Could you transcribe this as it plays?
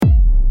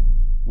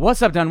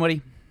What's up,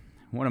 Dunwoody?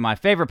 One of my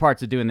favorite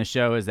parts of doing the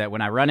show is that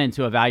when I run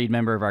into a valued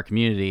member of our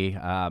community,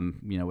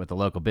 with a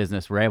local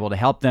business, we're able to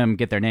help them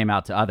get their name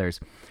out to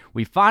others.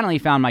 We finally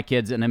found my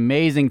kids an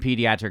amazing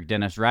pediatric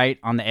dentist right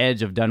on the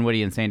edge of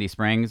Dunwoody and Sandy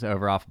Springs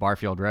over off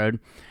Barfield Road.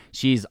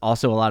 She's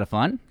also a lot of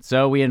fun.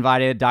 So we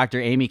invited Dr.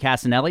 Amy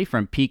Casanelli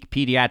from Peak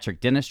Pediatric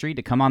Dentistry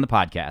to come on the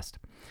podcast.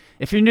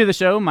 If you're new to the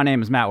show, my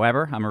name is Matt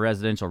Weber. I'm a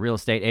residential real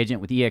estate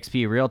agent with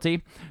eXp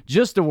Realty,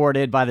 just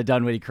awarded by the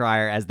Dunwoody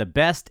Crier as the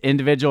best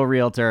individual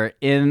realtor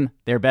in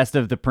their Best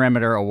of the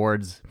Perimeter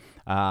Awards.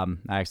 I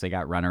actually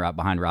got runner-up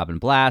behind Robin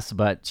Blass,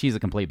 but she's a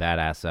complete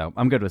badass, so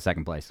I'm good with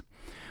second place.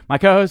 My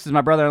co-host is my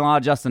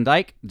brother-in-law, Justin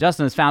Dyke.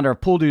 Justin is founder of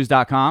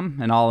PoolDues.com,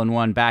 an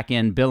all-in-one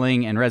back-end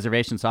billing and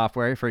reservation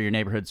software for your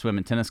neighborhood swim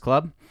and tennis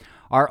club.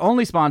 Our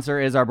only sponsor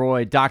is our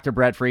boy, Dr.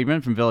 Brett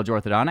Friedman from Village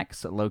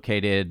Orthodontics,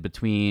 located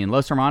between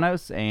Los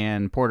Hermanos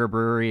and Porter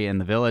Brewery in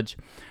the Village.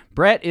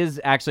 Brett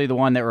is actually the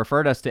one that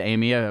referred us to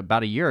Amy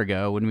about a year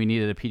ago when we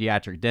needed a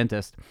pediatric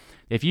dentist.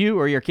 If you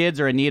or your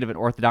kids are in need of an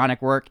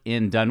orthodontic work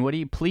in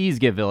Dunwoody, please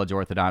give Village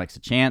Orthodontics a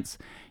chance.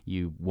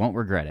 You won't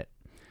regret it.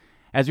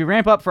 As we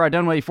ramp up for our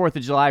Dunwoody 4th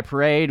of July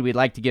parade, we'd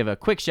like to give a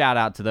quick shout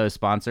out to those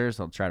sponsors.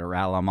 I'll try to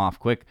rattle them off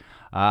quick.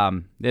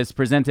 This is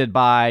presented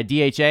by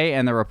DHA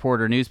and the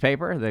Reporter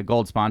newspaper. The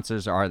gold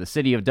sponsors are the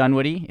City of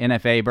Dunwoody,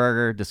 NFA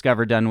Burger,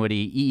 Discover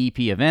Dunwoody,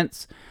 EEP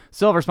Events.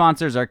 Silver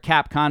sponsors are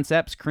Cap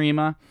Concepts,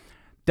 Crema,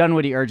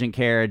 Dunwoody Urgent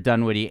Care,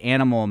 Dunwoody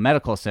Animal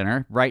Medical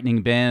Center,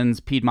 Brightening Benz,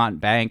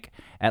 Piedmont Bank,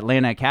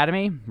 Atlanta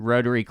Academy,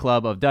 Rotary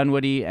Club of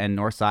Dunwoody, and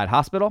Northside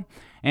Hospital.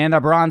 And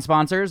our bronze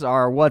sponsors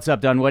are What's Up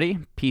Dunwoody,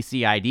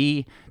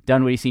 PCID,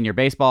 Dunwoody Senior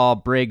Baseball,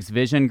 Briggs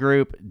Vision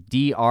Group,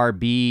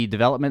 DRB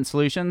Development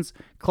Solutions,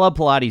 Club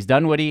Pilates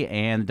Dunwoody,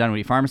 and the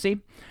Dunwoody Pharmacy.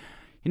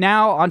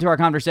 Now, on to our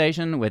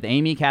conversation with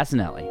Amy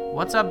Casanelli.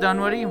 What's up,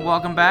 Dunwoody?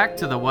 Welcome back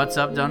to the What's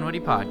Up Dunwoody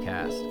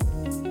podcast.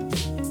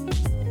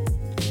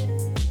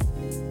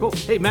 Cool.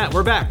 Hey, Matt,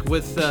 we're back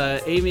with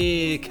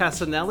Amy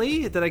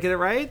Casanelli. Did I get it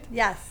right?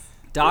 Yes.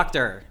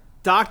 Dr.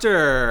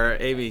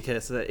 Amy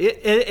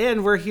Casanelli.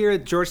 And we're here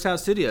at Georgetown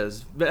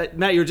Studios.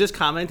 Matt, you were just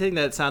commenting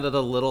that it sounded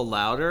a little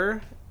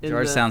louder.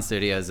 Georgetown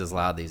Studios is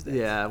loud these days.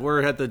 Yeah,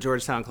 we're at the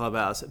Georgetown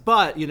Clubhouse.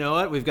 But you know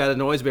what? We've got a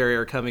noise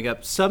barrier coming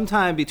up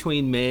sometime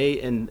between May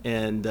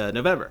and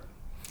November.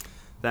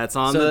 That's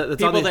on the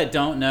people that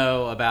don't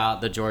know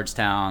about the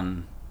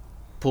Georgetown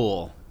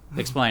pool,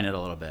 explain it a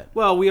little bit.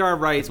 Well, we are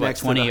right next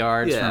to 20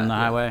 yards from the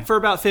highway? For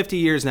about 50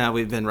 years now,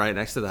 we've been right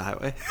next to the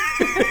highway.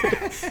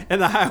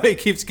 And the highway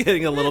keeps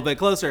getting a little bit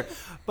closer.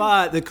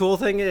 But the cool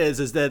thing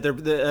is that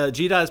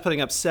GDOT is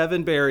putting up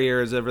 7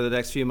 barriers over the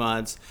next few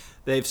months.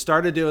 They've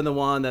started doing the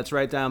one that's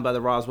right down by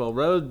the Roswell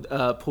Road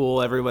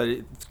pool.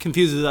 Everybody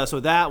confuses us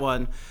with that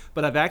one.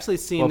 But I've actually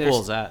seen... What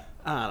pool is that?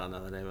 I don't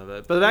know the name of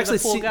it, but I've actually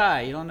seen. Pool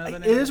guy, you don't know the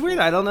name. It is weird.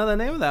 I don't know the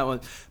name of that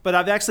one, but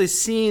I've actually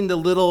seen the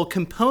little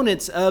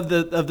components of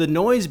the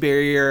noise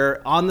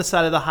barrier on the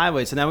side of the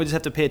highway. So now we just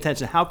have to pay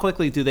attention. How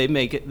quickly do they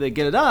make it? They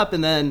get it up,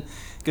 and then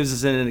gives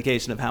us an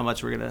indication of how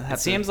much we're gonna have.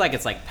 It seems like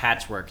it's like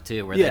patchwork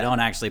too, where they don't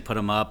actually put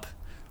them up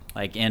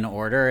like in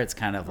order. It's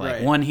kind of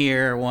like one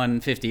here,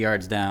 150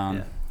 yards down.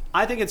 Yeah.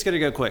 I think it's going to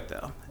go quick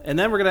though, and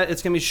then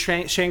it's going to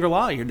be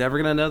Shangri-La. You're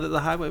never going to know that the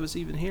highway was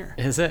even here.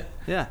 Is it?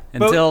 Yeah.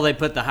 Until they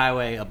put the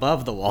highway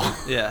above the wall.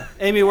 Yeah.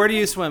 Amy, where do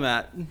you swim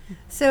at?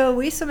 So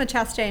we swim at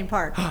Chastain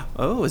Park.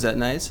 Oh, is that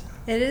nice?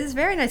 It is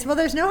very nice. Well,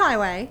 there's no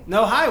highway.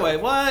 No highway?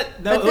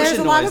 What? No. But there's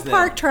ocean a lot noise of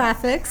park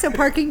traffic, so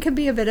parking can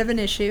be a bit of an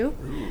issue.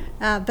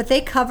 But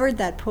they covered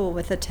that pool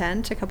with a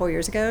tent a couple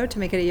years ago to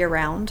make it a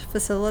year-round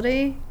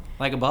facility.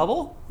 Like a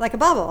bubble? Like a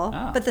bubble.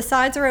 Oh. But the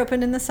sides are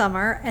open in the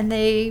summer, and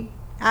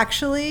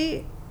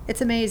it's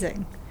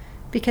amazing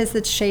because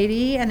it's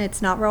shady and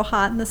it's not real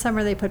hot in the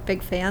summer. They put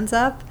big fans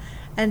up.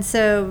 And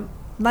so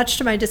much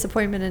to my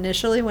disappointment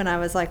initially when I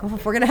was like, well,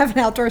 if we're going to have an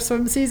outdoor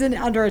swim season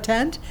under a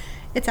tent,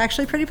 it's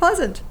actually pretty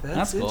pleasant.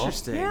 That's cool.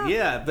 Interesting.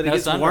 Yeah. But it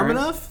gets warm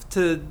enough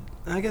to...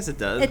 I guess it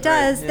does. It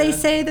does. Right? They Yeah.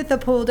 say that the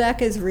pool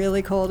deck is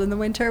really cold in the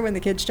winter when the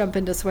kids jump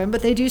in to swim,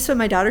 but they do swim.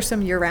 My daughter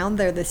swim year-round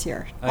there this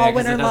year, all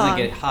winter long. It doesn't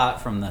get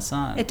hot from the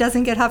sun. It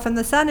doesn't get hot from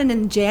the sun, and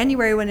in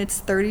January when it's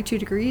 32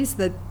 degrees,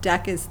 the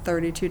deck is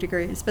 32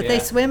 degrees. But they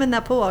swim in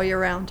that pool all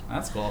year round.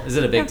 That's cool. Is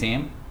it a big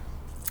team?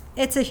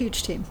 It's a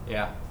huge team.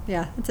 Yeah.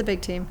 Yeah, it's a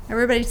big team.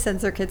 Everybody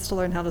sends their kids to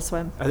learn how to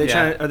swim. Are they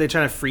trying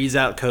to freeze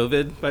out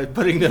COVID by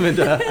putting them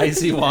into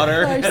icy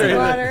water? Icy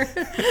water.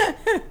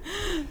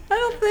 I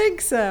don't think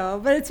so,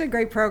 but it's a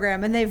great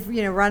program, and they've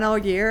run all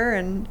year,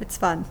 and it's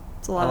fun.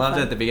 It's a lot of fun. I loved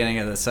it at the beginning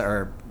of this,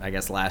 or I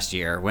guess last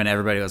year, when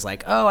everybody was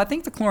like, "Oh, I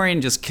think the chlorine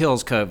just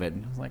kills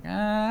COVID." I was like,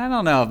 I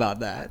don't know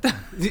about that.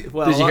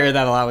 Well, Did you hear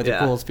that a lot with the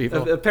pools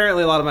people?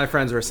 Apparently, a lot of my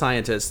friends were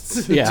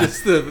scientists. Yeah,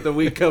 just the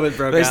week COVID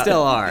broke out. They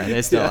still are.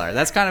 They still are.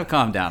 That's kind of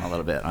calmed down a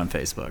little bit on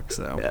Facebook.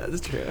 So yeah,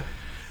 that's true.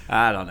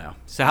 I don't know.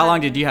 So how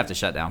long did you have to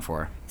shut down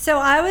for? So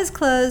I was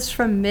closed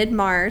from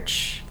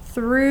mid-March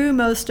through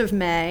most of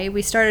May.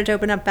 We started to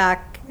open up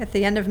back at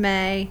the end of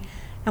May.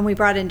 And we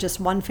brought in just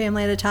one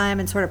family at a time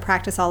and sort of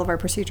practice all of our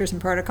procedures and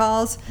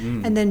protocols.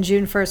 And then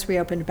June 1st, we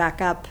opened back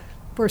up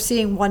we're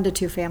seeing 1 to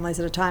 2 families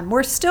at a time.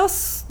 We're still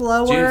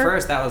slower. June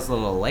 1st, that was a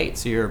little late,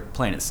 so you're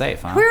playing it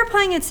safe, huh? We were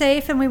playing it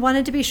safe, and we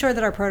wanted to be sure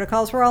that our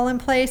protocols were all in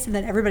place and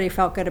that everybody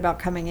felt good about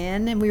coming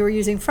in. And we were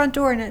using front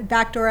door and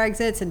back door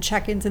exits and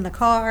check-ins in the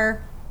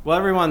car. Well,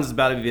 everyone's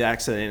about to be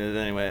vaccinated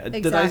anyway.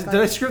 Exactly.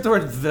 Did I screw up the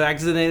word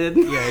vaccinated?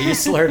 Yeah, you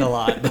slurred a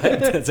lot, but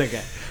that's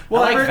okay.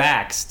 Well, I like I heard-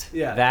 vaxxed.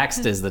 Yeah.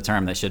 Vaxxed is the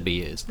term that should be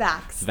used.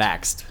 Vaxxed.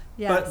 Vaxxed.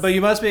 Yes. But you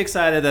must be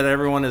excited that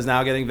everyone is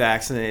now getting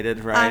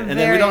vaccinated, right? I'm and then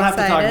we very don't have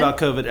to talk excited. about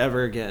COVID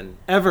ever again.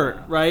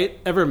 Ever, right?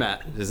 Ever,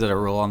 Matt? Is it a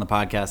rule on the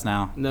podcast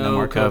now? No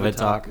more COVID COVID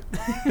talk.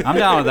 I'm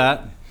down with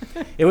that.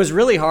 It was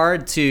really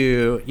hard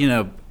to,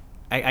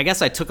 I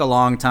guess I took a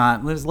long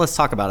time. Let's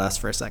talk about us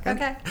for a second.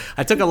 Okay.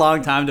 I took a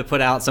long time to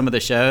put out some of the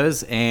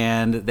shows,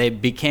 and they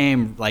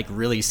became like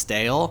really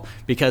stale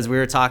because we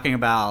were talking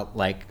about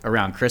like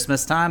around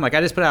Christmas time. Like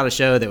I just put out a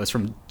show that was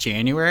from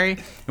January,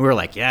 and we were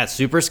like, yeah, it's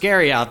super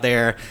scary out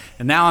there.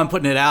 And now I'm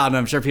putting it out, and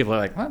I'm sure people are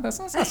like, what? That's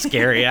not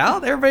scary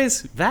out.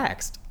 Everybody's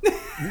vaxxed.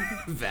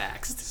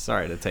 Vaxxed.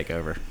 Sorry to take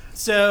over.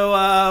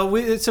 So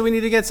we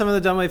need to get some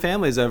of the Dunway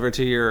families over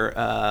to your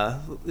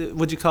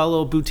what'd you call a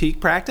little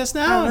boutique practice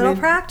now? A little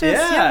practice.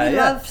 Yeah, we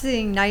yeah. love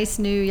seeing nice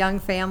new young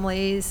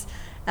families.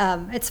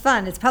 It's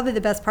fun. It's probably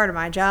the best part of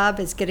my job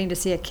is getting to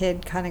see a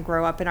kid kind of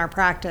grow up in our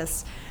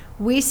practice.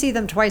 We see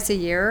them twice a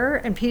year,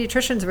 and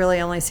pediatricians really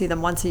only see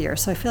them once a year.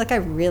 So I feel like I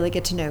really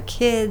get to know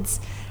kids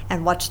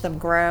and watch them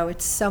grow.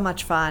 It's so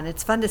much fun.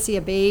 It's fun to see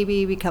a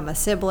baby become a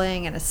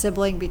sibling and a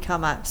sibling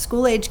become a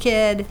school-age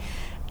kid.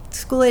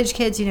 School-age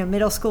kids,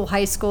 middle school,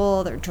 high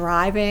school, they're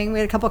driving. We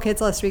had a couple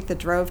kids last week that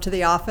drove to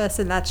the office,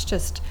 and that's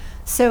just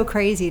so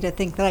crazy to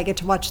think that I get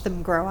to watch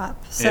them grow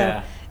up. So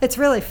Yeah. it's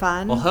really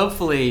fun. Well,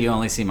 hopefully you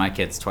only see my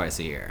kids twice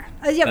a year.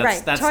 Yeah, That's-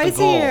 right. That's Twice the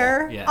goal. a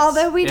year. Yes.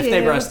 Although we if do.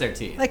 they brush their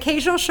teeth.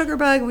 Occasional sugar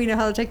bug, we know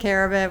how to take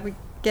care of it. We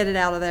get it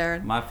out of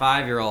there. My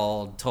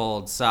 5-year-old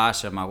told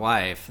Sasha, my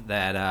wife,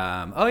 that,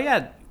 oh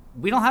yeah,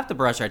 we don't have to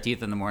brush our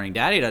teeth in the morning.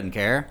 Daddy doesn't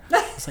care.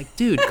 It's like,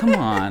 dude, come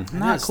on. Yeah,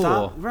 Not cool.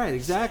 stop. Right,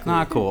 exactly.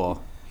 Not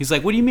cool. He's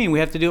like, what do you mean? We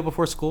have to do it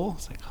before school?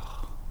 It's like,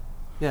 oh,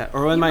 Yeah,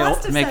 or when You my must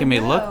old, have making said me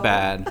no. look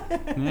bad.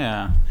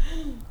 Yeah.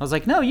 I was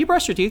like, no, you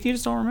brush your teeth. You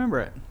just don't remember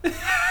it.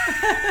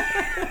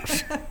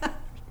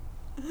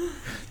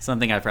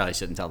 Something I probably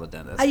shouldn't tell the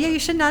dentist. Yeah, you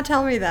should not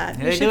tell me that.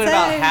 They do it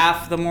about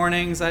half the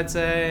mornings, I'd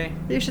say.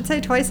 You should say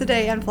twice a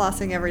day and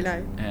flossing every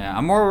night. Yeah,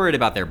 I'm more worried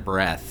about their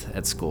breath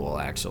at school,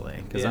 actually,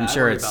 because Yeah, I'm I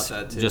sure worry it's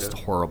about that, too. just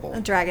horrible.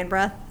 Dragon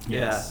breath.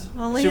 Yes.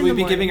 Only Should in we the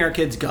be morning. giving our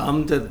kids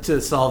gum to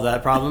solve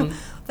that problem?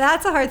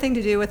 That's a hard thing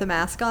to do with a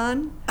mask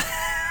on.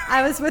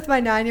 I was with my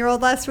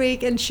 9-year-old last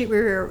week, and we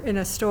were in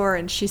a store,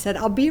 and she said,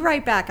 "I'll be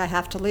right back. I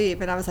have to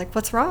leave." And I was like,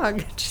 "What's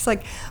wrong?" She's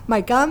like,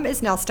 "My gum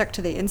is now stuck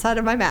to the inside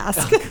of my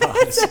mask."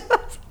 So,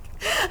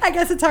 I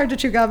guess it's hard to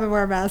chew gum and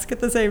wear a mask at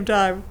the same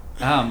time.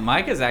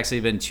 Mike has actually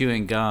been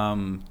chewing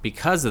gum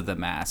because of the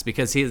mask,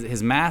 because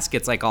his mask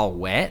gets like all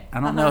wet. I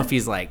don't know if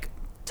he's like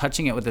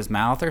touching it with his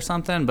mouth or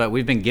something, but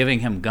we've been giving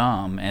him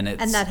gum, and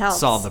it's that helps.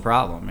 solved the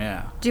problem.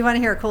 Yeah. Do you want to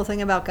hear a cool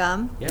thing about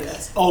gum?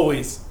 Yes,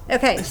 always.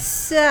 Okay,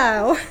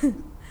 so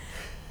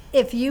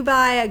if you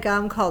buy a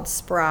gum called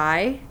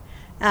Spry,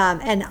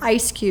 and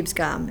Ice Cubes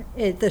gum,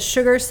 the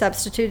sugar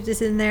substitute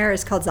is in there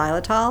is called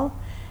xylitol,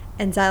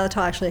 and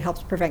xylitol actually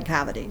helps prevent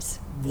cavities.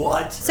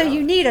 What? So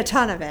you need a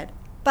ton of it.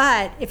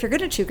 But if you're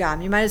going to chew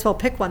gum, you might as well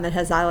pick one that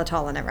has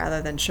xylitol in it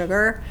rather than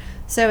sugar.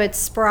 So it's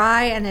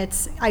Spry and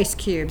it's Ice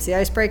Cubes. The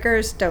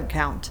icebreakers don't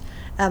count,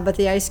 but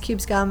the Ice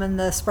Cubes gum and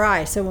the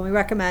Spry. So when we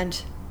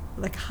recommend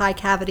like high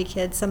cavity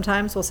kids,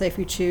 sometimes we'll say if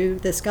you chew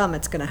this gum,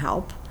 it's going to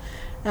help.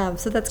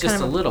 So that's Just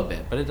kind of a little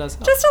bit, but it does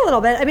help. just a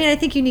little bit. I mean, I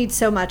think you need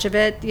so much of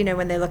it,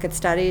 when they look at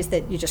studies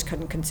that you just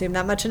couldn't consume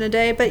that much in a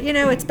day. But,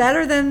 it's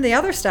better than the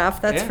other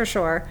stuff, that's Yeah. for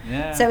sure.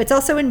 Yeah. So it's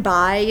also in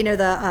Bai,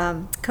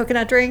 the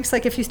coconut drinks.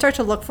 Like if you start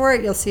to look for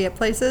it, you'll see it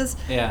places.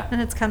 Yeah. And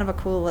it's kind of a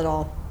cool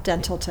little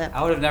dental tip.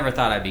 I would have never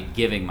thought I'd be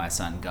giving my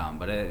son gum,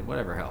 but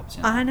whatever helps.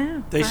 I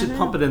know. They should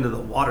pump it into the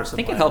water supply.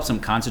 I think it helps him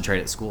concentrate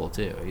at school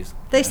too.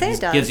 They say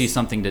it does. Gives you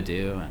something to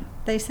do, and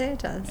They say it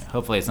does.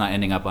 hopefully it's not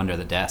ending up under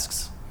the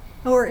desks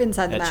Or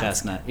inside the at mask.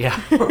 Chestnut. Yeah.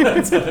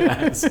 Inside the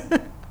mask.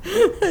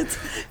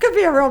 Could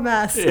be a real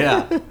mess.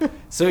 Yeah.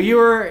 So you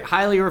were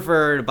highly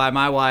referred by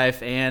my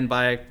wife and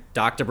by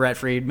Dr. Brett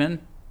Friedman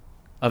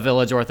of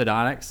Village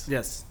Orthodontics.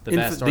 Yes. The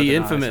best the orthodontist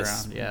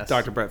infamous around, yes.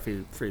 Dr. Brett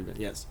Friedman,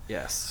 yes.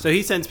 Yes. So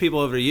he sends people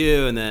over to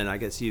you, and then I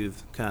guess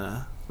you've kind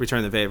of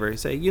returned the favor. You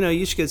say,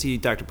 you should go see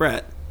Dr.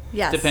 Brett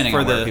Yes. Depending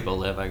for on where the- people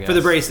live, I guess. for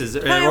the braces.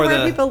 Depending or on where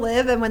the, people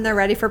live and when they're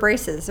ready for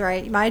braces,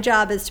 right? My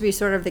job is to be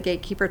sort of the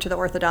gatekeeper to the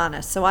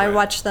orthodontist. So I Right.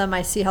 watch them,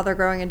 I see how they're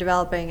growing and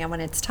developing, and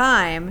when it's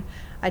time,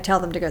 I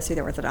tell them to go see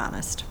the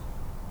orthodontist,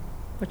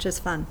 which is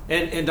fun.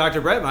 and Dr.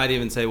 Brett might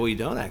even say, well, you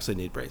don't actually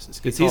need braces.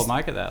 He 'Cause told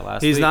Micah that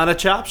last he's week. not a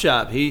chop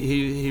shop.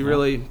 He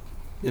really,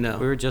 We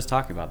were just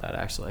talking about that,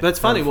 actually. That's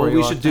funny. Before Well,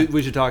 you walked in.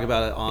 we should talk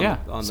about it on. Yeah.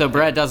 On So the-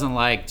 Brett doesn't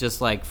just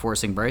like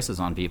forcing braces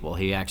on people.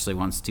 He actually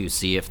wants to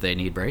see if they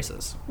need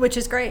braces. Which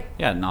is great.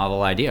 Yeah,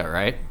 novel idea,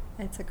 right?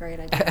 It's a great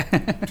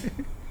idea.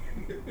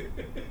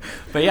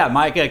 But yeah,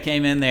 Micah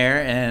came in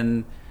there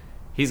and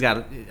he's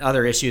got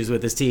other issues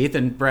with his teeth,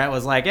 and Brett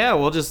was like, yeah,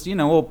 we'll just,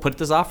 we'll put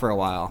this off for a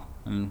while,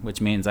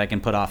 which means I can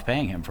put off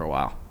paying him for a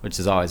while, which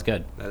is always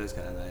good. That is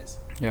kind of nice.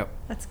 Yep.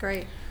 That's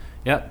great.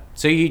 Yep.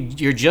 So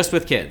you're just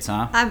with kids,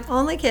 huh? I'm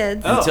only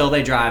kids. Until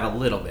they drive a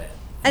little bit.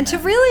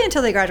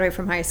 Until they graduate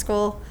from high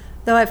school.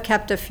 Though I've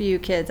kept a few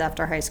kids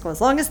after high school.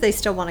 As long as they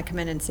still want to come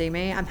in and see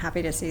me, I'm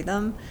happy to see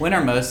them. When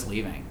are most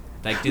leaving?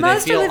 Like, do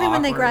most they feel are leaving awkward?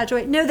 when they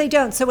graduate. No, they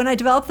don't. So when I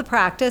developed the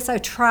practice, I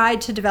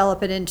tried to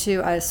develop it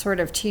into a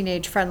sort of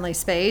teenage-friendly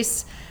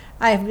space.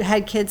 I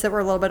had kids that were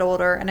a little bit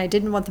older, and I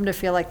didn't want them to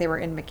feel like they were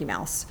in Mickey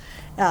Mouse.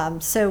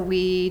 So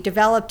we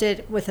developed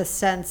it with a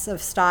sense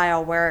of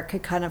style where it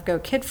could kind of go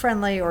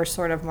kid-friendly or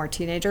sort of more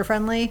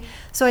teenager-friendly.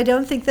 So I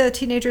don't think the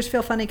teenagers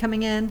feel funny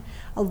coming in.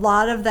 A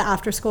lot of the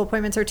after-school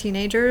appointments are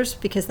teenagers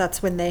because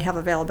that's when they have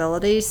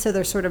availability. So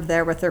they're sort of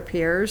there with their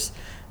peers.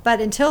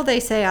 But until they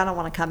say, I don't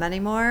want to come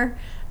anymore,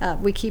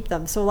 we keep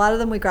them. So a lot of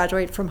them, we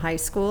graduate from high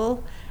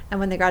school. And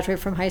when they graduate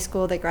from high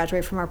school, they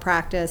graduate from our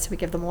practice. We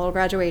give them a little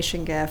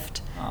graduation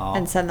gift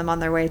and send them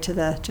on their way to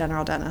the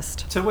general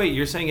dentist. So wait,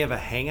 you're saying you have a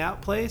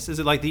hangout place? Is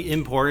it like the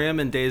Emporium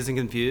and Dazed and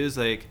Confused?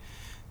 Like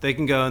they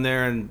can go in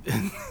there and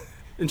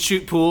and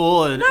shoot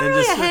pool and Not and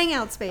really just a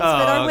hangout space, but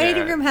our okay,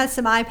 waiting room has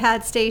some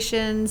iPad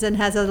stations and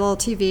has a little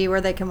TV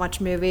where they can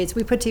watch movies.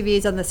 We put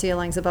TVs on the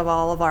ceilings above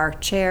all of our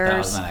chairs. That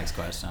was my next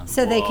question.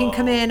 So they can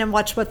come in and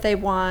watch what they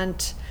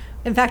want.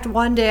 In fact,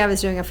 one day I was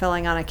doing a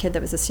filling on a kid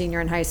that was a senior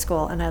in high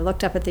school, and I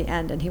looked up at the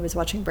end, and he was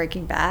watching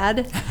Breaking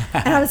Bad.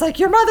 And I was like,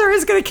 your mother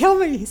is going to kill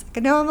me. He's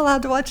like, no, I'm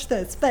allowed to watch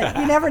this. But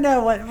you never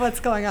know what's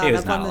going on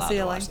up on the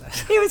ceiling.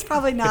 He was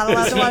probably not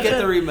allowed to watch He it. get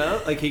the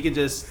remote? Like he could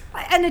just...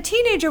 And a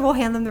teenager will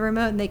hand them the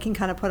remote, and they can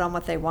kind of put on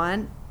what they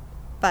want.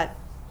 But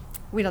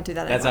we don't do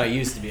that That's how anymore. it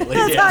used to be.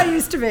 That's how it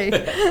used to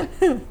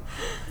be.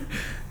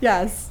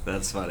 Yes.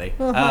 That's funny.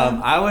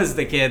 I was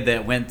the kid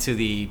that went to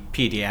the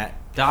pediatric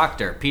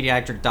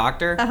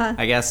doctor,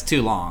 I guess,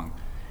 too long.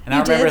 And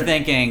I remember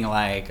thinking,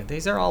 like,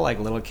 these are all, like,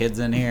 little kids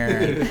in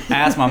here. I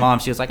asked my mom.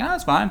 She was like, no,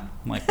 it's fine.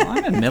 I'm like, well,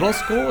 I'm in middle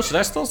school. Should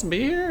I still be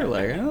here?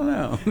 Like, I don't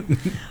know.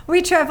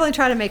 We definitely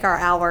try to make our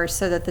hours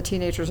so that the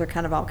teenagers are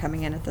kind of all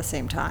coming in at the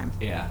same time.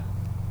 Yeah.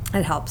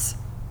 It helps.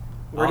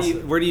 Where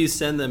do you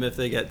send them if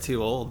they get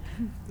too old?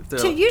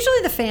 So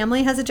usually the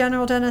family has a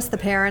general dentist. The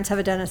parents have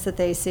a dentist that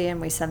they see, and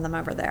we send them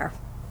over there,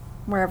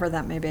 wherever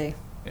that may be.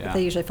 Yeah. But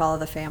they usually follow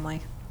the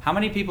family. How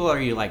many people are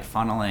you, like,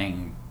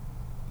 funneling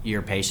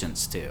your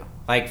patients to?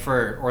 Like,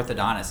 for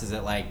orthodontists, is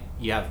it like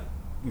you have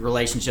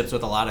relationships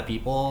with a lot of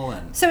people?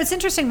 And So it's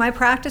interesting. My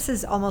practice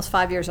is almost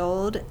 5 years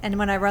old, and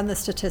when I run the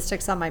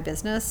statistics on my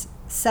business,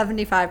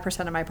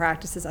 75% of my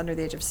practice is under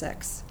the age of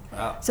 6.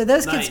 Wow. So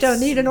those kids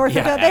don't need an orthodontist.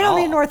 Yeah, they don't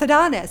at need an all.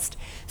 orthodontist.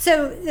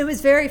 So there was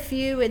very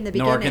few in the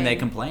beginning. Nor can they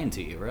complain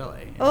to you,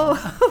 really.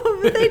 Oh,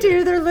 they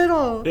do. They're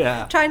little.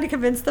 Yeah. Trying to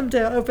convince them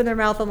to open their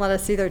mouth and let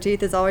us see their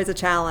teeth is always a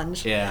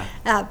challenge. Yeah.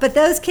 But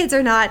those kids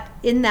are not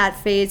in that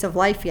phase of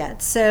life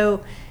yet.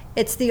 So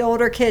it's the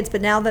older kids. But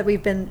now that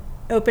we've been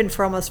open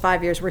for almost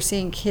 5 years, we're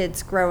seeing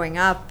kids growing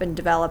up and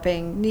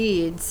developing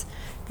needs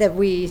that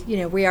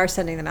we are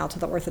sending them out to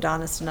the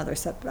orthodontist and other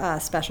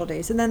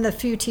specialties. And then the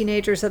few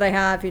teenagers that I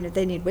have,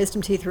 they need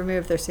wisdom teeth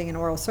removed. They're seeing an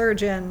oral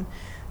surgeon.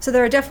 So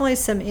there are definitely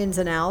some ins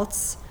and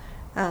outs.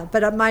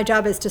 But my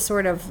job is to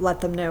sort of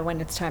let them know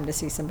when it's time to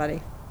see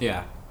somebody.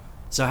 Yeah.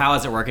 So how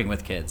is it working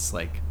with kids?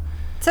 Like,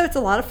 So it's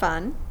a lot of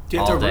fun. Do you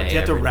have All to day, do you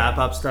have to every wrap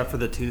up stuff for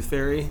the tooth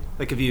fairy?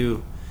 Like if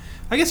you,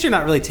 I guess you're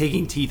not really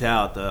taking teeth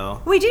out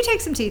though. We do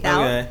take some teeth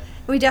out. Okay.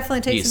 We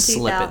definitely take you some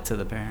teeth slip out. it to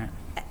the parent?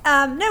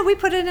 No, we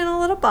put it in a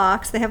little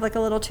box. They have like a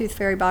little tooth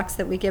fairy box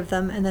that we give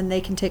them, and then they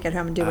can take it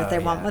home and do what they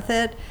want with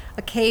it.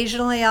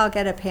 Occasionally, I'll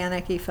get a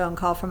panicky phone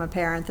call from a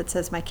parent that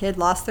says, my kid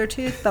lost their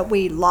tooth, but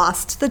we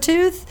lost the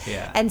tooth.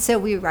 Yeah. And so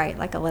we write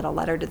like a little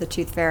letter to the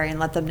tooth fairy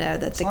and let them know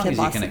that the long kid as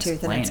you lost can the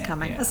tooth and explain it's it,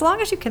 coming. yeah. As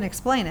long as you can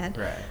explain it,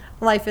 Right.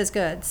 life is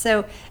good.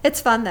 So it's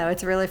fun, though.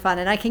 It's really fun.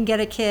 And I can get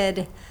a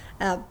kid...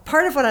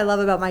 part of what I love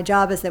about my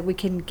job is that we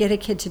can get a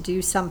kid to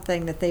do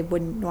something that they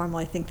wouldn't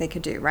normally think they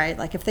could do, right?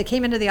 Like if they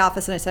came into the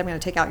office and I said, I'm going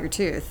to take out your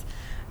tooth,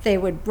 they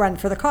would run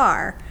for the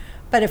car.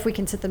 But if we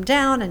can sit them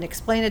down and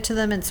explain it to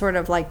them in sort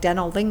of like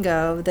dental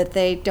lingo that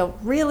they don't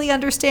really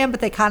understand,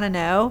 but they kind of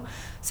know.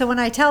 So when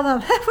I tell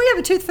them, we have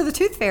a tooth for the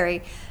tooth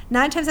fairy,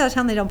 9 times out of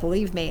 10, they don't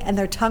believe me. And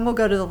their tongue will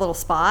go to the little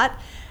spot.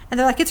 And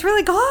they're like, it's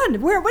really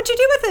gone. What'd you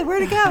do with it?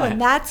 Where'd it go? And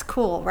that's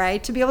cool,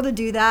 right? To be able to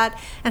do that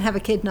and have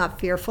a kid not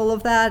fearful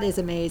of that is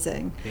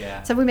amazing.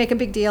 Yeah. So we make a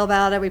big deal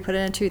about it. We put it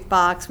in a tooth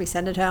box. We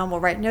send it home. We'll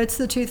write notes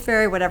to the tooth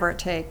fairy, whatever it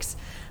takes.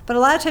 But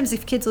a lot of times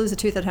if kids lose a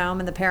tooth at home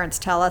and the parents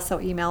tell us,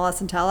 they'll email us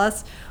and tell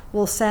us,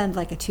 we'll send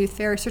like a tooth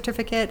fairy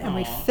certificate and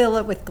we fill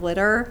it with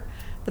glitter.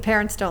 The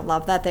parents don't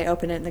love that. They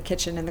open it in the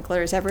kitchen and the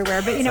glitter's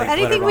everywhere. But, like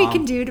anything glitter we bomb.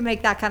 can do to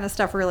make that kind of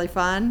stuff really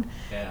fun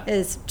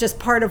is just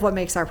part of what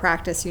makes our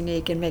practice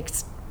unique and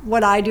makes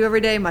what I do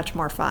every day much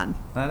more fun.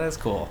 That is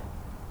cool.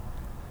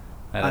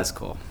 That is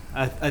cool.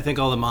 I think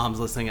all the moms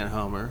listening at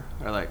home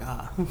are like,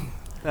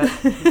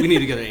 We need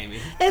to go to Amy.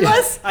 I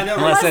know.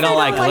 Unless they don't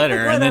like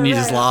glitter, and then you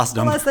just lost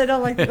them. Unless they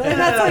don't like glitter. And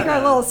that's like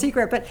our little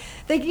secret. But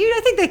I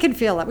think they can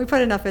feel it. We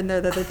put enough in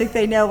there that they think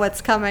they know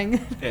what's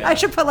coming. Yeah. I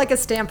should put like a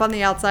stamp on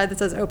the outside that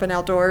says open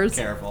outdoors.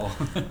 Careful.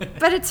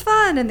 But it's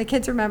fun, and the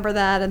kids remember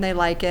that, and they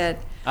like it.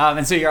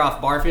 And so you're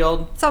off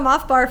Barfield? So I'm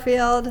off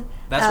Barfield.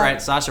 That's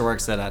right. Sasha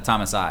works at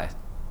Thomas I.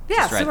 Yeah,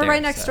 Just so right we're there,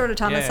 right next so- door to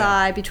Thomas yeah.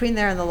 I, between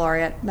there and the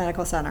Laureate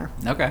Medical Center.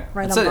 Okay.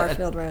 Right It's on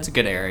Barfield Road. It's a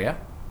good area.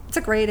 It's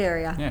a great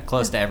area. Yeah,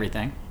 close to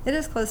everything. It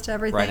is close to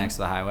everything. Right next to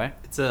the highway.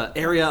 It's an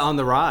area on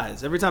the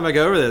rise. Every time I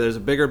go over there's a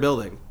bigger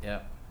building. Yeah.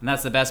 And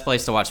that's the best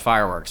place to watch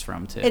fireworks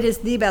from, too. It is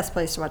the best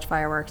place to watch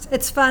fireworks.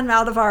 It's fun.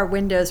 Out of our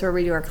windows where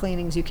we do our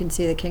cleanings, you can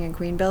see the King and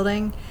Queen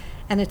building.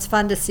 And it's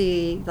fun to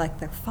see like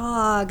the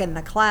fog and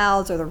the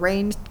clouds or the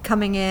rain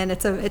coming in.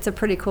 It's a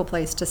pretty cool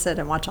place to sit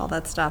and watch all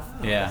that stuff.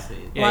 Yeah. see.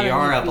 Yeah, Lot you of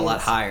are neat up a lot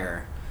views.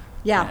 higher.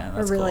 Yeah, we're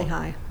that's really cool.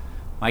 high.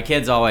 My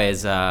kids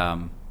always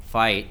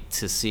fight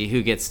to see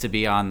who gets to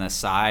be on the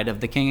side of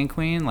the King and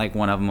Queen. Like,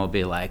 one of them will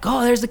be like,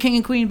 oh, there's the King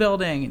and Queen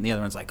building. And the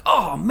other one's like,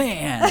 oh,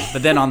 man.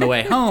 But then on the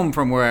way home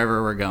from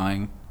wherever we're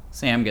going,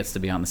 Sam gets to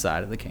be on the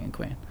side of the King and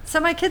Queen. So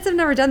my kids have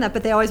never done that,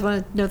 but they always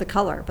want to know the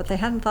color. But they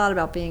hadn't thought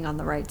about being on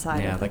the right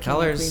side Yeah, of the the King and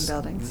Queen colors.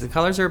 buildings. The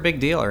colors are a big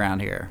deal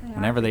around here. They are.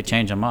 Whenever they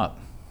change them up.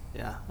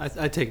 Yeah,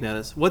 I take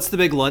notice. What's the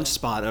big lunch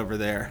spot over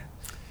there?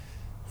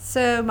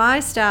 So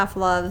my staff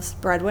loves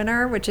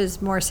Breadwinner, which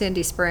is more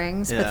Sandy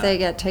Springs, Yeah. but they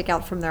get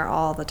takeout from there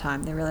all the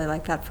time. They really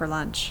like that for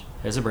lunch.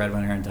 There's a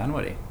breadwinner in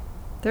Dunwoody.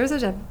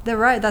 They're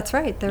right. That's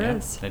right. There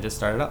is. They just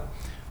started up.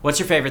 What's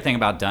your favorite thing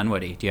about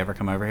Dunwoody? Do you ever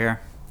come over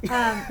here?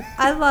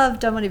 I love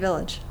Dunwoody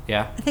Village.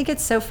 Yeah. I think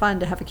it's so fun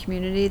to have a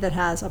community that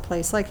has a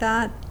place like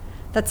that.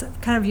 That's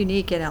kind of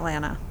unique in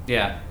Atlanta.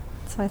 Yeah.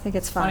 So I think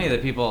it's fun. Funny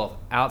that people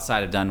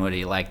outside of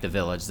Dunwoody like the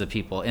village. The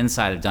people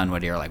inside of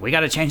Dunwoody are like, we got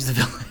to change the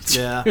village.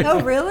 Yeah.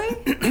 Oh, really?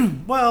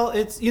 Well,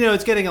 it's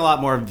it's getting a lot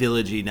more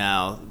villagey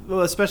now,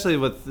 well, especially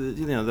with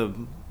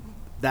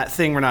that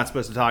thing we're not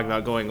supposed to talk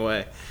about going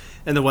away,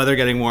 and the weather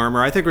getting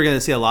warmer. I think we're going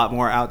to see a lot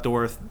more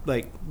outdoor,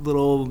 like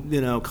little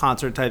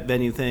concert type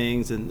venue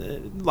things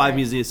and live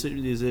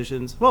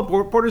musicians. Well,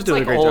 Porter's It's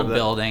doing like a great job old of that.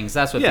 buildings.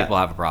 That's what Yeah. people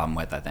have a problem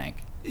with, I think.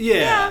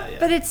 Yeah,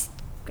 But it's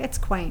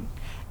quaint.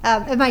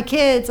 And my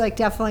kids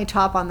definitely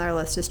top on their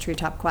list is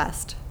Treetop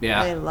Quest.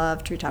 Yeah. They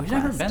love Treetop We've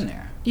Quest. never been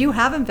there. You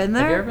haven't been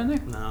there? Have you ever been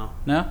there? no,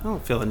 No? I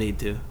don't feel a need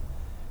to.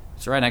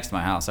 It's right next to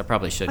my house. I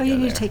probably should Oh, go you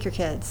need there. to take your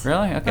kids.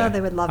 Really? Okay. Oh,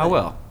 they would love I it.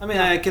 will. I mean,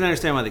 I can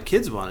understand why the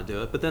kids want to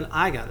do it, but then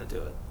I got to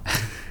do it.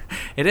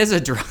 It is a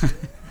draw.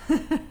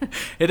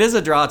 It is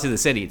a draw to the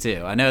city,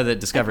 too. I know that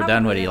Discover probably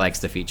Dunwoody is. likes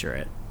to feature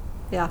it.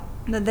 Yeah.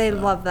 No, they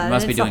love that. you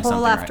must And be it's doing the whole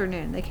something right.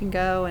 afternoon. They can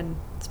go and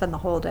spend the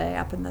whole day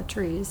up in the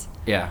trees.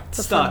 Yeah.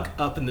 It's Stuck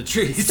fun. up in the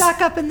trees. Stuck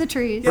up in the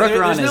trees. Brook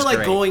Run There's no is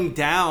great. going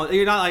down.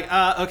 You're not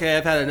like, okay,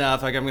 I've had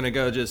enough. Like I'm gonna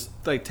go just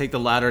take the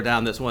ladder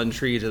down this one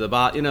tree to the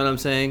bottom. You know what I'm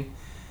saying?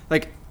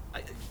 Like,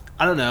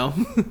 I don't know.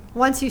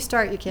 Once you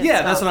start, you can't Yeah,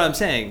 stop. that's what I'm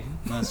saying.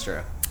 That's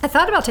true. I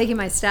thought about taking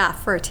my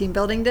staff for a team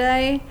building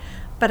day,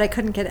 but I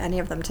couldn't get any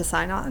of them to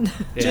sign on.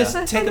 Yeah. Just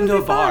I take thought them it to a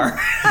would be fun.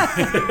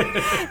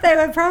 bar. They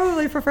would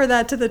probably prefer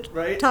that to the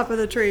Right? top of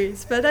the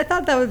trees. But I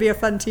thought that would be a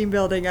fun team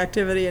building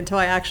activity until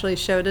I actually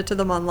showed it to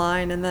them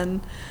online and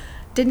then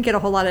didn't get a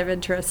whole lot of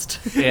interest.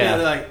 Yeah, they're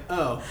Yeah. like,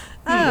 oh,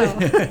 Oh.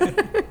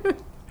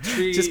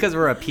 tree. Just because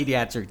we're a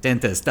pediatric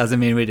dentist doesn't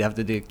mean we'd have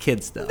to do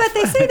kid stuff. But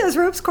they say those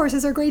ropes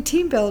courses are great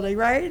team building,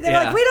 right? They're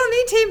Yeah. like, we don't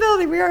need team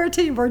building. We are a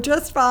team. We're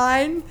just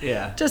fine.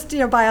 Yeah. Just,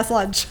 buy us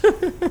lunch.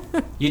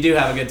 You do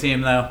have a good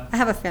team, though. I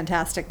have a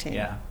fantastic team.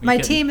 Yeah, you My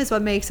couldn't- team is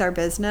what makes our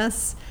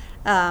business.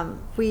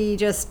 We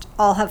just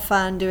all have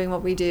fun doing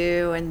what we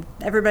do, and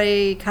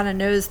everybody kind of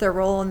knows their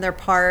role and their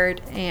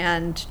part,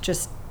 and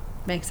just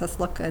makes us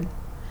look good.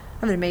 I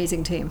have an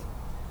amazing team.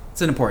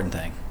 It's an important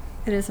thing.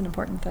 It is an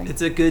important thing.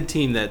 It's a good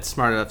team that's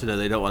smart enough to know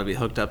they don't want to be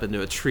hooked up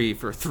into a tree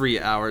for 3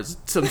 hours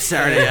some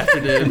Saturday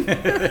afternoon.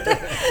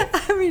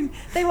 I mean,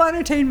 they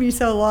entertained me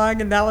so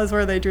long, and that was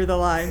where they drew the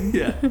line.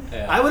 Yeah.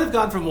 Yeah. I would have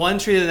gone from one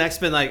tree to the next,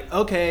 been like,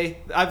 okay,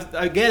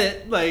 I get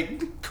it.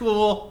 Like,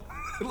 cool.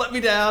 Let me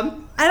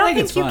down. I don't I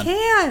think think you it's fun.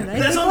 can. I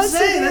That's think what I'm once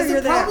you're saying. there, That's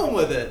you're the there. problem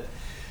with it.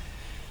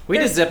 We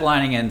did zip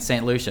lining in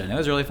St. Lucia, and it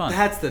was really fun.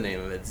 That's the name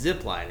of it,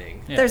 zip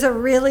lining. Yeah. There's a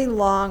really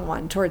long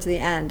one towards the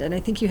end, and I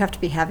think you have to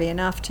be heavy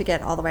enough to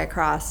get all the way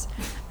across.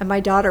 And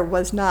my daughter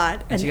was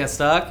not. And she got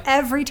stuck?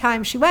 Every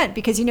time she went,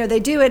 because they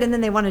do it and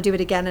then they want to do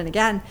it again and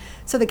again.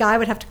 So the guy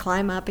would have to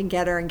climb up and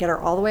get her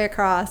all the way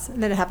across.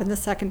 And then it happened the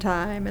second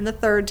time and the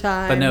third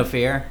time. But no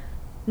fear?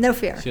 No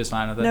fear. She was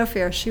fine with it? No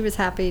fear. She was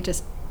happy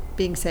just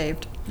being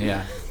saved.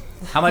 Yeah.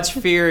 How much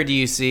fear do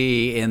you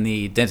see in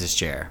the dentist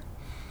chair?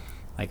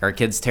 Like, are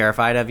kids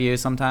terrified of you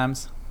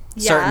sometimes?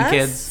 Certain Yes,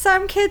 kids?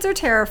 Some kids are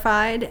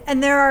terrified,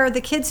 and there are the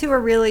kids who are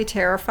really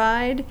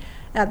terrified,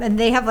 and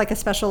they have a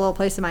special little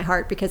place in my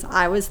heart because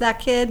I was that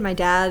kid. My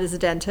dad is a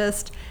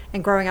dentist,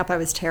 and growing up I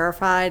was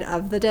terrified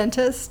of the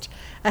dentist.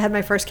 I had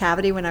my first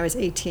cavity when I was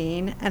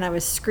 18, and I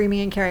was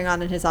screaming and carrying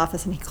on in his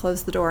office, and he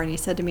closed the door and he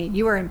said to me,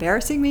 "You are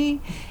embarrassing me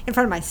in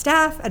front of my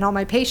staff and all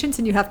my patients,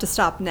 and you have to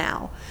stop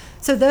now."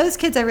 So those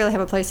kids I really have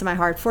a place in my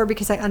heart for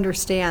because I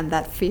understand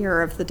that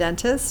fear of the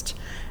dentist.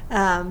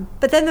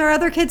 But then there are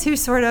other kids who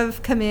sort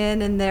of come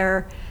in and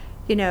they're,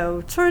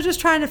 sort of just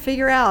trying to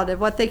figure out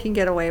what they can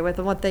get away with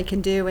and what they can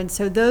do. And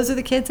so those are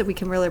the kids that we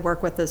can really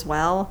work with as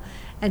well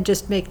and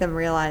just make them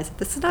realize that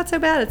this is not so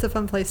bad. It's a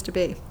fun place to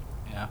be.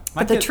 Yeah.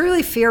 But the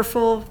truly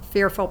fearful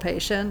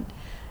patient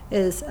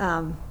is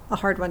a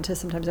hard one to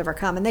sometimes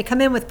overcome. And they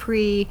come in with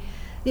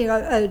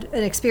an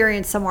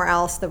experience somewhere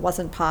else that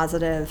wasn't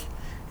positive.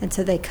 And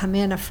so they come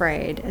in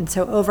afraid. And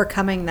so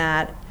overcoming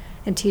that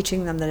and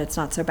teaching them that it's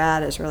not so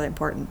bad is really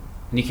important.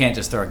 And you can't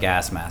just throw a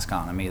gas mask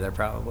on them either,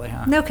 probably,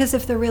 huh? No, because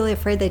if they're really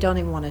afraid, they don't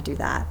even want to do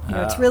that.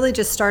 It's really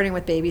just starting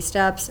with baby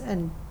steps,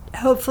 and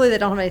hopefully they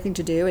don't have anything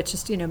to do. It's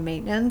just,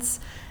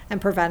 maintenance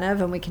and preventive,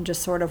 and we can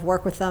just sort of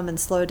work with them and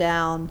slow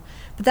down.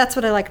 But that's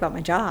what I like about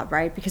my job,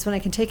 right? Because when I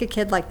can take a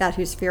kid like that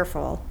who's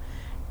fearful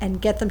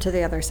and get them to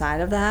the other side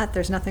of that,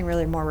 there's nothing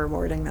really more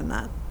rewarding than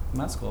that.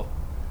 That's cool.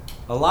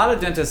 A lot of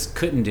dentists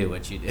couldn't do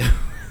what you do.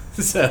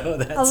 So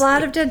that's a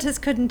lot of dentists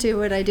couldn't do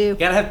what I do. You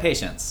gotta have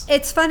patience.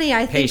 It's funny.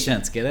 I think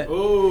Patience, get it?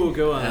 Oh,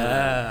 go on.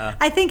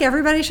 I think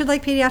everybody should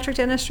like pediatric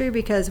dentistry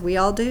because we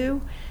all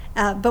do.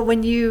 But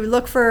when you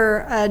look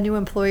for a new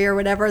employer or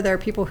whatever, there are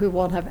people who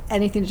won't have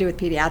anything to do with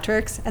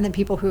pediatrics and then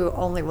people who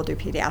only will do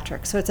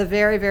pediatrics. So it's a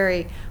very,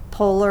 very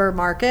polar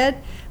market,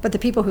 but the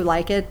people who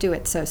like it do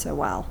it so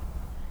well.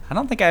 I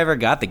don't think I ever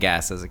got the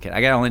gas as a kid.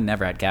 I only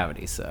never had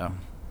cavities, so.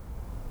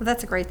 Well,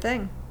 that's a great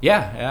thing.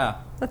 Yeah.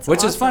 That's Which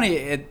is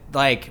awesome.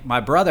 funny. My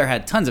brother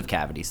had tons of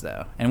cavities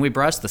though, and we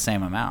brushed the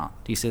same amount.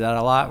 Do you see that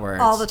a lot? Where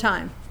All the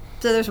time.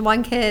 So there's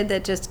one kid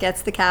that just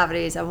gets the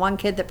cavities and one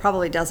kid that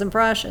probably doesn't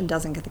brush and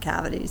doesn't get the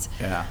cavities.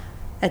 Yeah.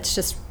 It's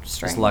just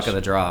strange. It's luck of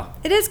the draw.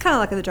 It is kind of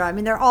luck of the draw. I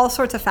mean, there are all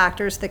sorts of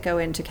factors that go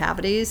into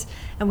cavities,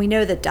 and we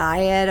know that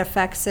diet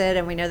affects it,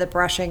 and we know that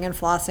brushing and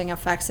flossing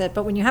affects it.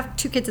 But when you have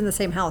two kids in the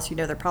same house,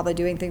 they're probably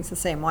doing things the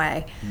same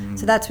way.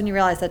 So that's when you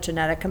realize that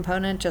genetic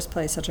component just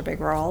plays such a big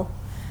role.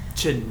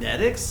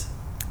 Genetics?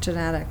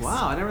 Genetics.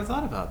 Wow, I never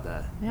thought about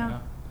that.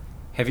 Yeah.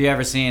 Have you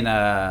ever seen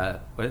I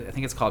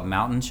think it's called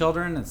Mountain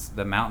Children? It's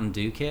the Mountain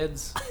Dew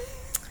Kids.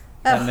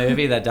 That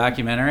movie, that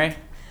documentary,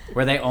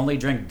 where they only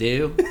drink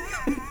dew.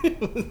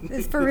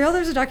 Is for real?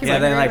 There's a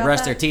documentary. Yeah, they about brush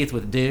that? their teeth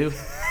with dew.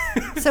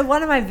 So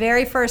one of my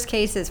very first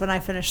cases when I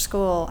finished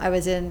school, I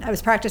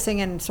was practicing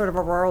in sort of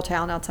a rural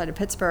town outside of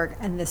Pittsburgh,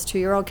 and this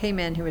 2-year-old came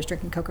in who was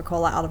drinking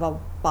Coca-Cola out of a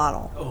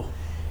bottle. Oh.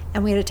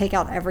 And we had to take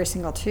out every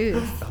single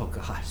tooth. Oh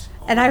gosh.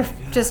 And I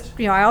just,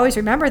 I always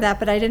remember that,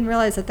 but I didn't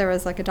realize that there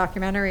was like a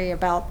documentary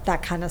about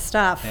that kind of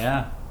stuff.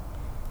 Yeah.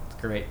 It's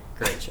a great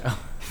show.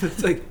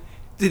 It's like,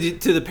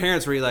 to the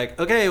parents, were you like,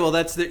 okay, well,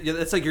 that's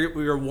like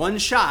your one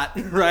shot,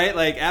 right?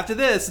 Like after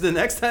this, the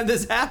next time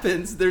this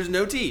happens, there's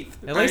no teeth.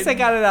 At least they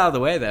got it out of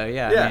the way, though.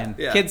 Yeah.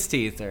 Yeah. Kids'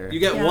 teeth are. You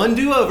get one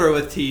do-over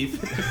with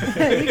teeth.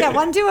 You get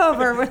one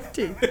do-over with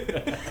teeth.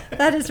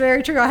 That is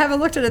very true. I haven't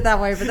looked at it that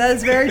way, but that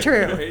is very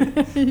true.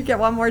 You get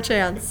one more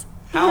chance.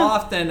 How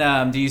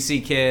often do you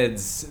see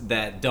kids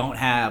that don't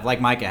have,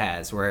 like Micah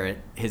has, where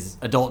his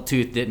adult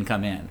tooth didn't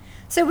come in?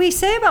 So we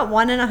say about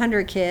 1 in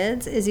 100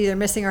 kids is either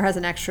missing or has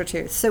an extra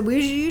tooth. So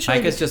we usually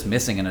Micah's just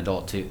missing an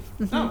adult tooth.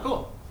 Oh,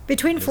 cool.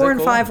 between Is 4 that and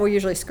cool? 5, we'll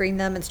usually screen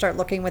them and start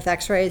looking with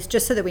X-rays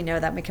just so that we know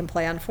that and we can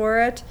plan for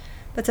it.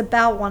 But it's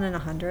about 1 in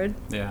 100.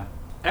 Yeah.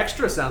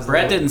 Extra sounds.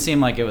 Brett a little- didn't seem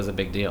like it was a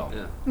big deal.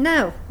 Yeah.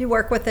 No, you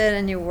work with it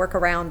and you work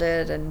around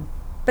it,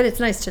 but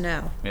it's nice to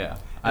know. Yeah.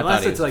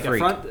 Unless thought it's he was like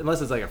freak.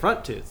 unless it's like a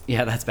front tooth.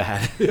 Yeah, that's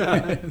bad.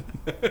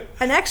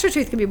 An extra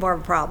tooth can be more of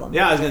a problem.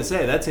 Yeah, I was gonna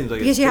say that seems like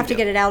Because a you big have to deal.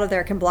 get it out of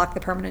there, it can block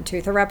the permanent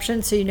tooth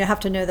eruption, so you have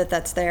to know that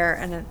that's there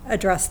and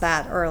address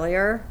that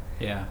earlier.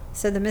 Yeah.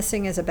 So the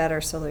missing is a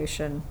better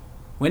solution.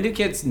 When do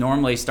kids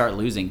normally start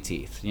losing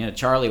teeth?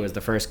 Charlie was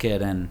the first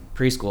kid in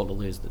preschool to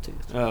lose the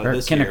tooth. Oh, Or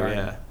this kindergarten.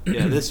 year,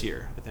 yeah, this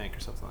year I think, or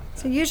something like that.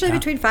 So usually Yeah.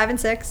 between 5 and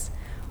 6.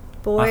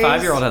 My Boys,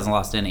 5-year-old hasn't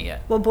lost any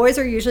yet. well, boys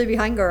are usually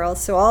behind girls,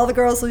 so all the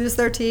girls lose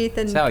their teeth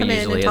and That's how it come in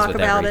usually and is talk with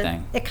about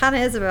everything. it. It kind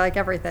of is like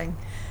everything.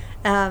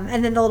 And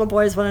then the little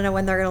boys want to know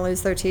when they're going to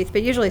lose their teeth,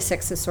 but usually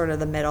 6 is sort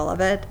of the middle of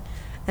it,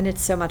 and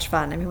it's so much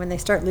fun. I mean, when they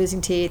start losing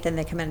teeth and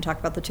they come in and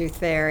talk about the tooth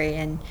fairy,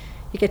 and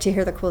you get to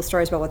hear the cool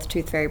stories about what the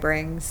tooth fairy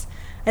brings.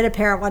 I had a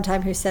parent one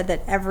time who said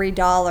that every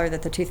dollar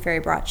that the tooth fairy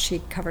brought,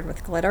 she covered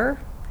with glitter.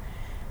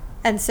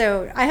 And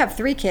so I have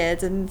 3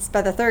 kids, and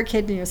by the 3rd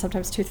kid,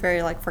 sometimes Tooth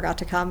Fairy forgot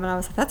to come, and I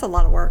was like, that's a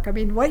lot of work. I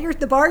mean,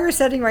 the bar you're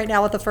setting right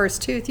now with the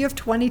first tooth, you have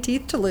 20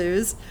 teeth to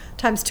lose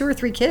times 2 or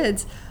 3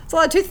 kids. It's a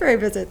lot of Tooth Fairy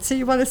visits, so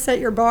you want to set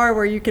your bar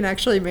where you can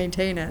actually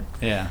maintain it.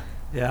 Yeah.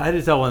 Yeah, I had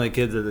to tell one of the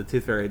kids that the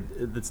tooth fairy,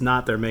 that's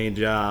not their main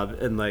job,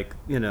 and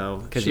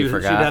Because she'd you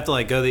forgot. have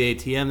to go to the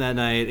ATM that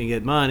night and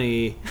get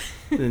money,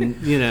 and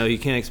you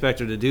can't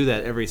expect her to do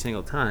that every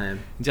single time.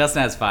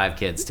 Justin has 5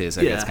 kids too,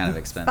 so it gets Yeah. kind of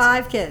expensive.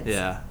 5 kids.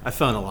 Yeah, I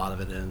phone a lot of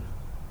it in.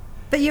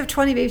 But you have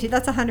 20 baby teeth.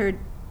 That's 100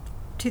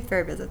 tooth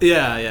fairy visits.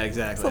 Yeah,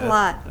 exactly. It's a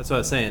lot. That's what I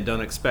was saying.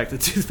 Don't expect a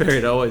tooth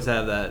fairy to always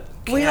have that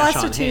We cash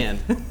lost a on hand.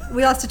 tooth.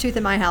 We lost a tooth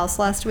in my house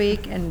last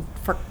week, and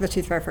the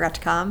tooth fairy forgot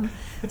to come.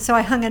 So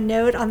I hung a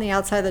note on the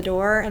outside of the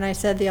door, and I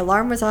said the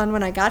alarm was on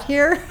when I got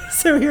here.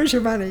 So here's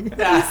your money.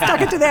 I stuck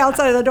it to the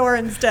outside of the door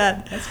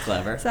instead. That's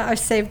clever. So I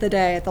saved the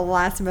day at the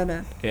last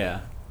minute.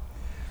 Yeah.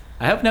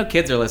 I hope no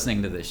kids are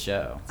listening to this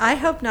show. I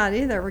hope not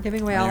either. We're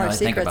giving away I all didn't our really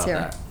think secrets about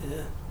here. that.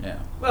 Yeah. Yeah.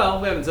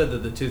 Well, we haven't said that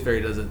the tooth fairy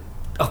doesn't.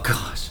 Oh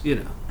gosh.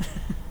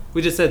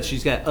 We just said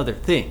she's got other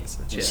things.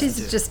 That she has to do.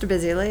 She's just a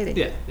busy lady.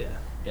 Yeah.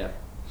 Yeah.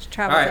 She All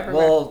travels right.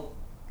 everywhere. Well,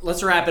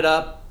 let's wrap it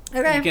up.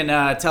 Okay. You can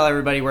tell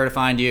everybody where to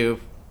find you.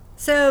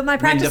 So my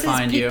practice is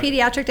find you.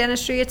 Pediatric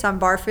Dentistry. It's on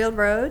Barfield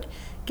Road.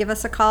 Give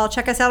us a call.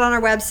 Check us out on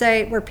our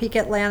website. We're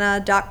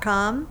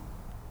peakatlanta.com.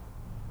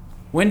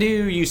 When do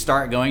you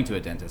start going to a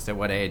dentist? At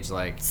what age?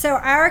 Like. So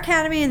our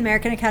academy and the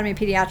American Academy of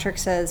Pediatrics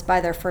says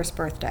by their first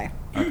birthday.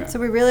 Okay. So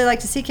we really like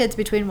to see kids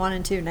between 1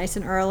 and 2, nice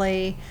and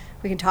early.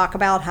 We can talk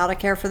about how to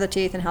care for the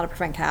teeth and how to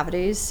prevent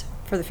cavities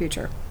for the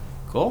future.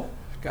 Cool.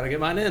 Gotta get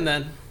mine in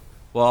then.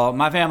 Well,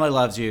 my family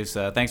loves you,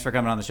 so thanks for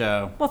coming on the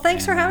show. Well,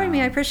 thanks for And, having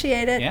me. I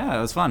appreciate it. Yeah,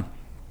 it was fun.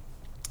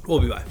 We'll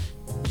be back.